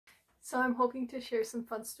So I'm hoping to share some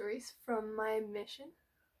fun stories from my mission.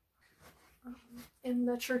 In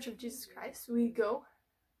the Church of Jesus Christ, we go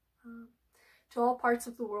to all parts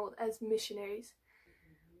of the world as missionaries.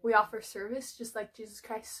 We offer service just like Jesus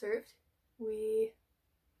Christ served. We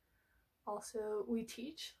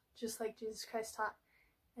teach just like Jesus Christ taught.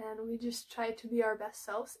 And we just try to be our best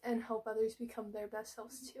selves and help others become their best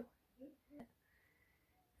selves too.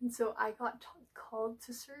 And so I got called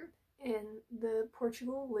to serve in the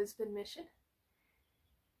Portugal Lisbon mission.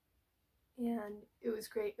 And it was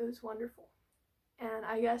great. It was wonderful. And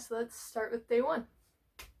I guess let's start with day one.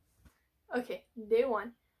 Okay, day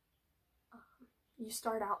one. You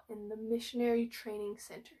start out in the Missionary Training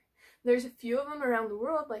Center. There's a few of them around the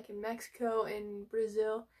world, like in Mexico and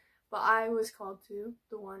Brazil, but I was called to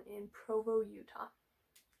the one in Provo, Utah.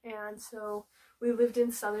 And so we lived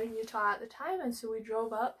in southern Utah at the time, and so we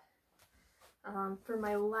drove up. For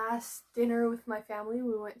my last dinner with my family,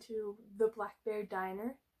 we went to the Black Bear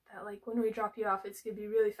Diner. That, like, when we drop you off, it's gonna be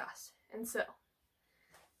really fast. And so,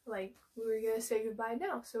 like, we were gonna say goodbye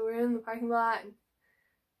now. So we're in the parking lot, and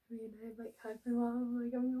I like hug my mom,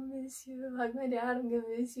 like, I'm gonna miss you. Hug my dad, I'm gonna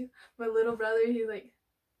miss you. My little brother, he like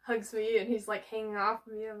hugs me and he's like hanging off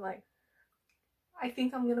of me. I'm like, I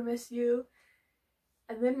think I'm gonna miss you.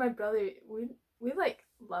 And then my brother, we like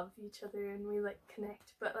love each other and we like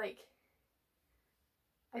connect, but like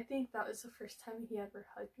I think that was the first time he ever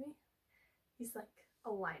hugged me. He's like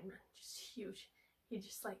a lineman, just huge. He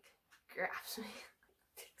just like grabs me,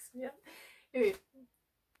 picks me up. Anyway,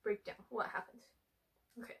 breakdown. What happens?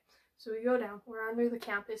 Okay, so we go down. We're under the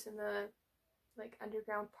campus in the like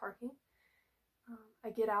underground parking. I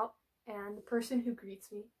get out, and the person who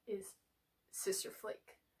greets me is Sister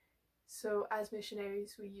Flake. So as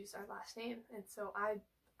missionaries, we use our last name, and so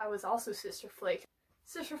I was also Sister Flake.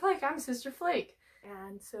 Sister Flake, I'm Sister Flake.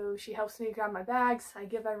 And so she helps me grab my bags. I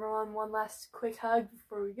give everyone one last quick hug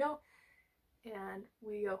before we go, and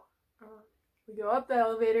we go. We go up the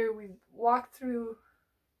elevator. We walk through.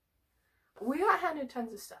 We got handed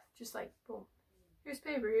tons of stuff, just like boom. Here's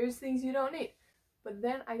paper. Here's things you don't need. But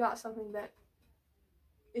then I got something that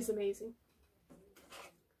is amazing.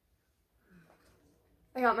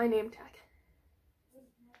 I got my name tag.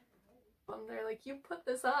 And they're like, you put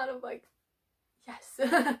this on? I'm like, yes.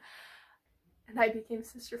 And I became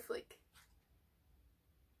Sister Flake.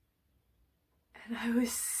 And I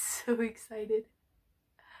was so excited.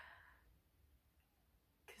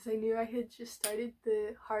 Because I knew I had just started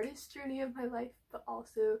the hardest journey of my life, but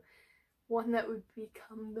also one that would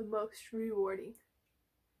become the most rewarding.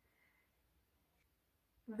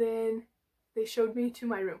 Then they showed me to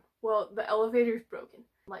my room. Well, the elevator's broken.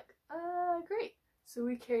 I'm like, great. So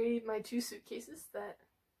we carried my 2 suitcases that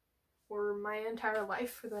were my entire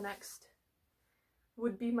life for the next,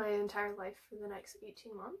 would be my entire life for the next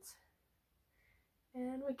 18 months.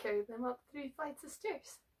 And we carried them up 3 flights of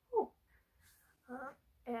stairs. Ooh.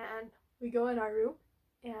 And we go in our room,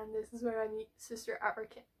 and this is where I meet Sister at our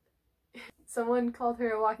camp. Someone called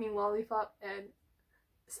her a walking lollipop, and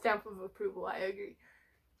stamp of approval, I agree.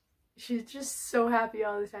 She's just so happy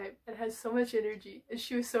all the time and has so much energy, and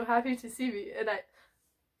she was so happy to see me, and I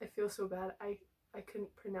feel so bad. I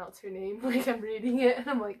couldn't pronounce her name, like I'm reading it, and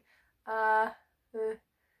I'm like,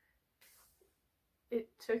 It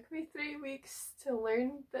took me 3 weeks to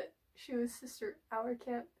learn that she was Sister at our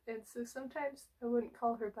camp, and so sometimes I wouldn't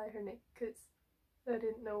call her by her name because I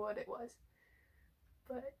didn't know what it was.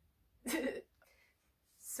 But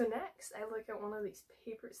so next I look at one of these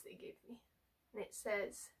papers they gave me, and it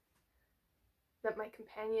says that my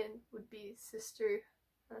companion would be Sister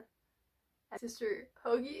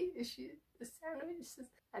Hoagie. Is she a sandwich?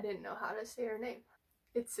 I didn't know how to say her name.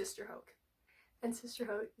 It's Sister Hogue. And Sister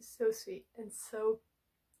Hogue is so sweet and so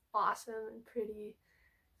awesome and pretty.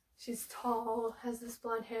 She's tall, has this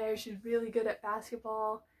blonde hair, she's really good at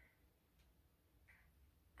basketball.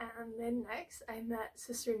 And then next I met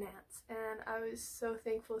Sister Nance, and I was so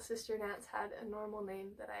thankful Sister Nance had a normal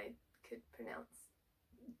name that I could pronounce.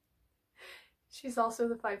 She's also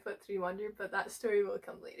the 5'3" wonder, but that story will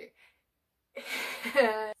come later.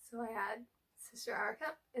 So I had Sister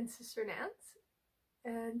Arca and Sister Nance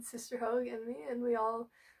and Sister Hogue and me, and we all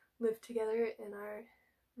lived together in our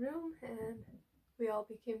room, and we all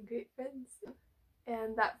became great friends.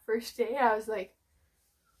 And that first day I was like,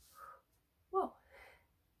 whoa,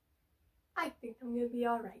 I think I'm gonna be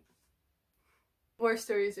alright. More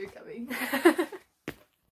stories are coming.